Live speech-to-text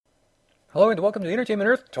Hello and welcome to the Entertainment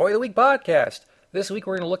Earth Toy of the Week podcast. This week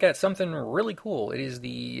we're going to look at something really cool. It is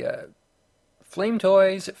the Flame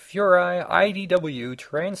Toys Furai IDW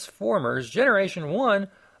Transformers Generation 1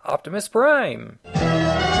 Optimus Prime.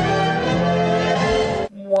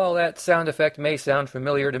 While that sound effect may sound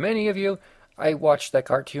familiar to many of you, I watched that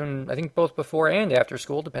cartoon, I think both before and after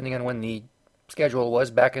school, depending on when the schedule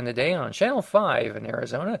was back in the day, on Channel 5 in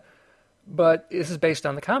Arizona. But this is based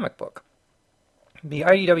on the comic book. The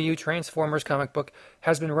IDW Transformers comic book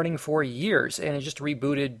has been running for years, and it just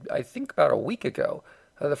rebooted, I think, about a week ago.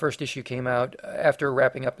 The first issue came out after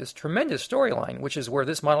wrapping up this tremendous storyline, which is where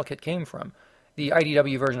this model kit came from. The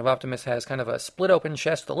IDW version of Optimus has kind of a split-open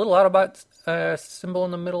chest with a little Autobot symbol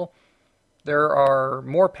in the middle. There are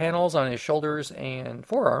more panels on his shoulders and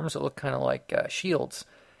forearms that look kind of like shields.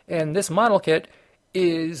 And this model kit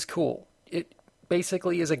is cool. It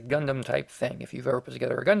basically is a Gundam-type thing. If you've ever put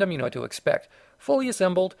together a Gundam, you know what to expect. Fully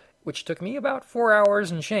assembled, which took me about 4 hours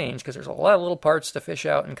and change, because there's a lot of little parts to fish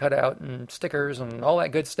out and cut out and stickers and all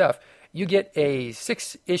that good stuff. You get a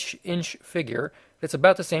 6-ish inch figure that's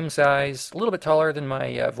about the same size, a little bit taller than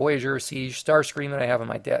my Voyager Siege Starscream that I have on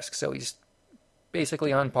my desk. So he's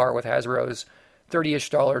basically on par with Hasbro's $30-ish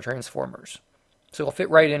Transformers. So it'll fit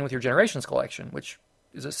right in with your Generations collection, which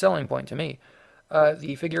is a selling point to me.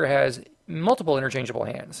 The figure has multiple interchangeable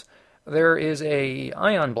hands. There is a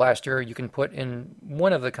ion blaster you can put in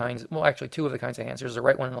one of the kinds, well, actually two of the kinds of hands. There's the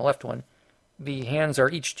right one and the left one. The hands are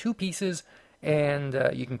each two pieces, and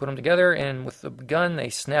you can put them together, and with the gun, they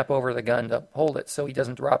snap over the gun to hold it so he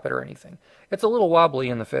doesn't drop it or anything. It's a little wobbly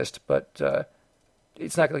in the fist, but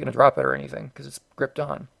it's not going to drop it or anything because it's gripped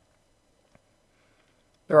on.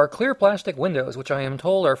 There are clear plastic windows, which I am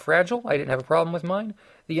told are fragile. I didn't have a problem with mine.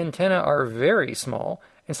 The antennae are very small,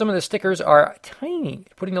 and some of the stickers are tiny.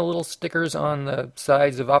 Putting the little stickers on the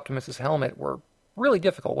sides of Optimus's helmet were really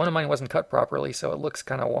difficult. One of mine wasn't cut properly, so it looks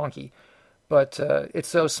kind of wonky. But it's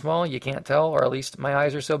so small you can't tell, or at least my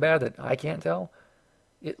eyes are so bad that I can't tell.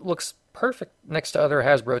 It looks perfect next to other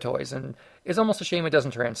Hasbro toys, and it's almost a shame it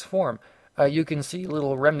doesn't transform. You can see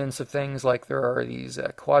little remnants of things, like there are these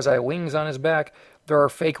quasi-wings on his back. There are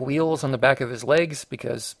fake wheels on the back of his legs,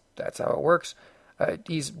 because that's how it works.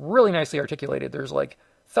 He's really nicely articulated. There's like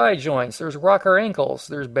thigh joints, there's rocker ankles,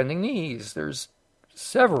 there's bending knees, there's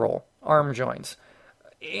several arm joints,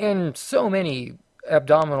 and so many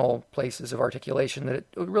abdominal places of articulation that it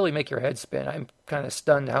would really make your head spin. I'm kind of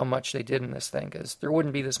stunned how much they did in this thing, because there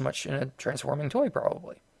wouldn't be this much in a transforming toy,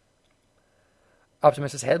 probably.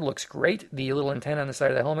 Optimus's head looks great. The little antennae on the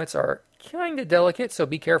side of the helmets are kind of delicate, so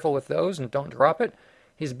be careful with those and don't drop it.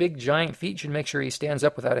 His big giant feet should make sure he stands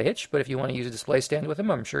up without a hitch, but if you want to use a display stand with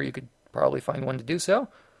him, I'm sure you could probably find one to do so.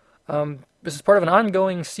 This is part of an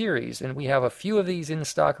ongoing series, and we have a few of these in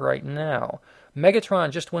stock right now.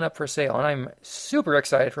 Megatron just went up for sale, and I'm super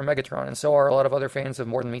excited for Megatron, and so are a lot of other fans of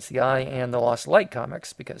More Than Meets the Eye and the Lost Light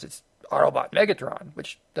comics, because it's Autobot Megatron,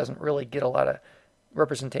 which doesn't really get a lot of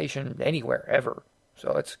representation anywhere, ever.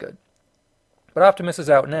 So it's good. But Optimus is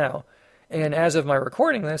out now, and as of my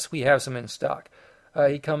recording this, we have some in stock.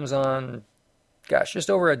 He comes on, just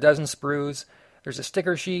over a dozen sprues. There's a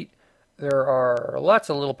sticker sheet. There are lots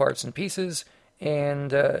of little parts and pieces,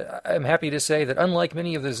 and I'm happy to say that unlike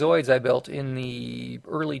many of the Zoids I built in the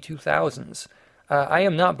early 2000s, I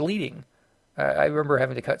am not bleeding. I remember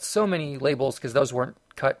having to cut so many labels because those weren't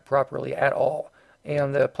cut properly at all,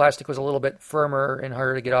 and the plastic was a little bit firmer and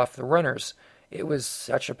harder to get off the runners. It was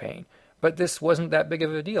such a pain. But this wasn't that big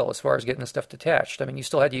of a deal as far as getting the stuff detached. I mean, you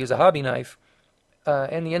still had to use a hobby knife,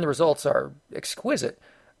 and the end results are exquisite.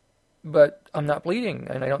 But I'm not bleeding,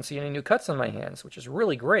 and I don't see any new cuts on my hands, which is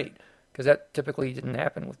really great, because that typically didn't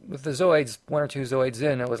happen. With the Zoids, one or two Zoids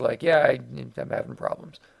in, it was like, I'm having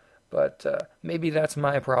problems. But maybe that's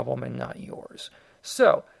my problem and not yours.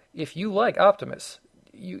 So, if you like Optimus,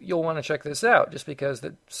 you'll want to check this out, just because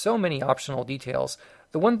there's so many optional details.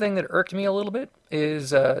 The one thing that irked me a little bit is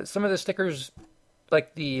some of the stickers,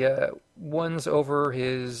 like the ones over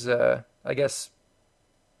his, the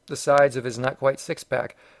sides of his not quite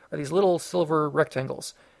six-pack, are these little silver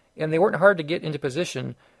rectangles. And they weren't hard to get into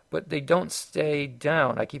position, but they don't stay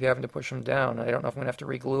down. I keep having to push them down. I don't know if I'm going to have to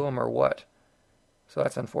re-glue them or what. So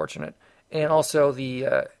that's unfortunate. And also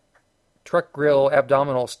the truck grill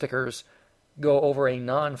abdominal stickers go over a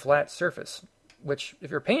non-flat surface, which,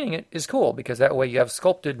 if you're painting it, is cool, because that way you have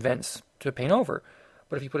sculpted vents to paint over.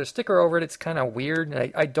 But if you put a sticker over it, it's kind of weird,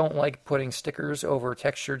 and I don't like putting stickers over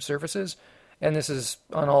textured surfaces, and this is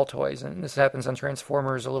on all toys, and this happens on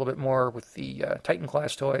Transformers a little bit more with the Titan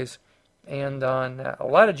class toys, and on a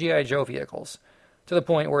lot of G.I. Joe vehicles, to the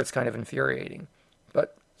point where it's kind of infuriating.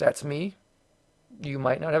 But that's me. you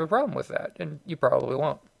might not have a problem with that, and you probably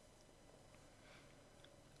won't.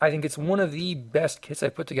 I think it's one of the best kits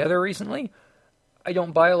I've put together recently. I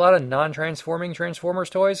don't buy a lot of non-transforming Transformers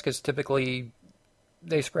toys because typically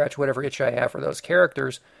they scratch whatever itch I have for those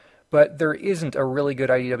characters, but there isn't a really good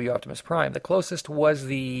IDW Optimus Prime. The closest was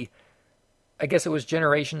I guess it was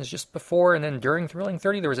Generations just before and then during Thrilling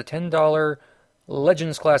 30, there was a $10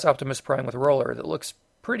 Legends class Optimus Prime with roller that looks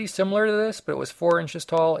pretty similar to this, but it was 4 inches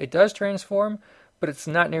tall. It does transform, but it's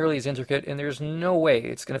not nearly as intricate, and there's no way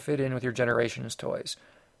it's going to fit in with your Generations toys.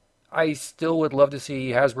 I still would love to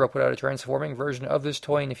see Hasbro put out a transforming version of this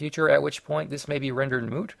toy in the future, at which point this may be rendered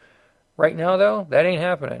moot. Right now, though, that ain't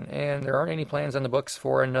happening, and there aren't any plans on the books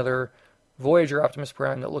for another Voyager Optimus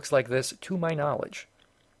Prime that looks like this, to my knowledge.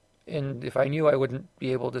 And if I knew, I wouldn't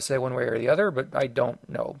be able to say one way or the other, but I don't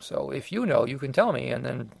know. So if you know, you can tell me, and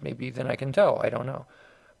then maybe I can tell. I don't know.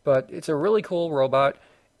 But it's a really cool robot.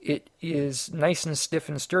 It is nice and stiff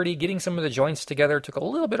and sturdy. Getting some of the joints together took a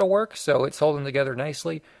little bit of work, so it's holding together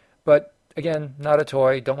nicely. But again, not a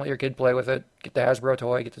toy. Don't let your kid play with it. Get the Hasbro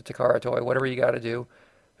toy, get the Takara toy, whatever you got to do.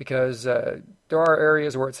 Because there are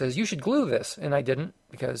areas where it says, you should glue this. And I didn't,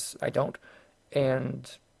 because I don't. And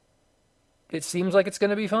it seems like it's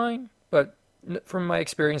going to be fine. But from my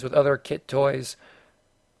experience with other kit toys,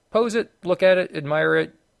 pose it, look at it, admire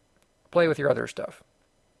it, play with your other stuff.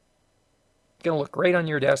 It's going to look great on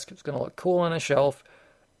your desk. It's going to look cool on a shelf.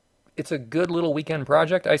 It's a good little weekend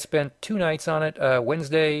project. I spent 2 nights on it,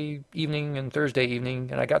 Wednesday evening and Thursday evening,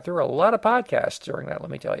 and I got through a lot of podcasts during that, let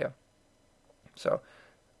me tell you. So,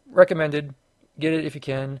 recommended. Get it if you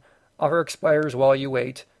can. Offer expires while you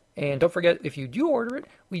wait. And don't forget, if you do order it,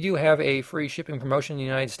 we do have a free shipping promotion in the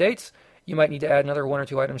United States. You might need to add another 1 or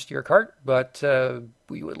 2 items to your cart, but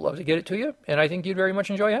we would love to get it to you, and I think you'd very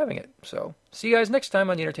much enjoy having it. So, see you guys next time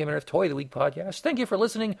on the Entertainment Earth Toy of the Week podcast. Thank you for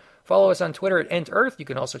listening. Follow us on Twitter at EntEarth. You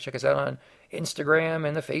can also check us out on Instagram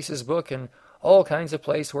and the Facebook and all kinds of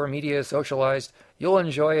places where media is socialized. You'll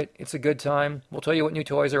enjoy it. It's a good time. We'll tell you what new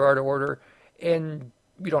toys there are to order, and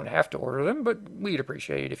you don't have to order them, but we'd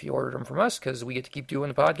appreciate it if you ordered them from us because we get to keep doing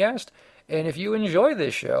the podcast. And if you enjoy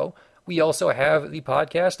this show, we also have the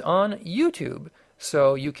podcast on YouTube,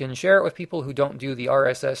 so you can share it with people who don't do the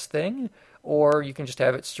RSS thing, or you can just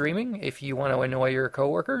have it streaming. If you want to annoy your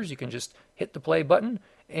coworkers, you can just hit the play button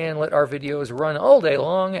and let our videos run all day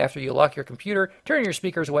long after you lock your computer. Turn your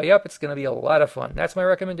speakers way up. It's going to be a lot of fun. That's my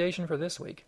recommendation for this week.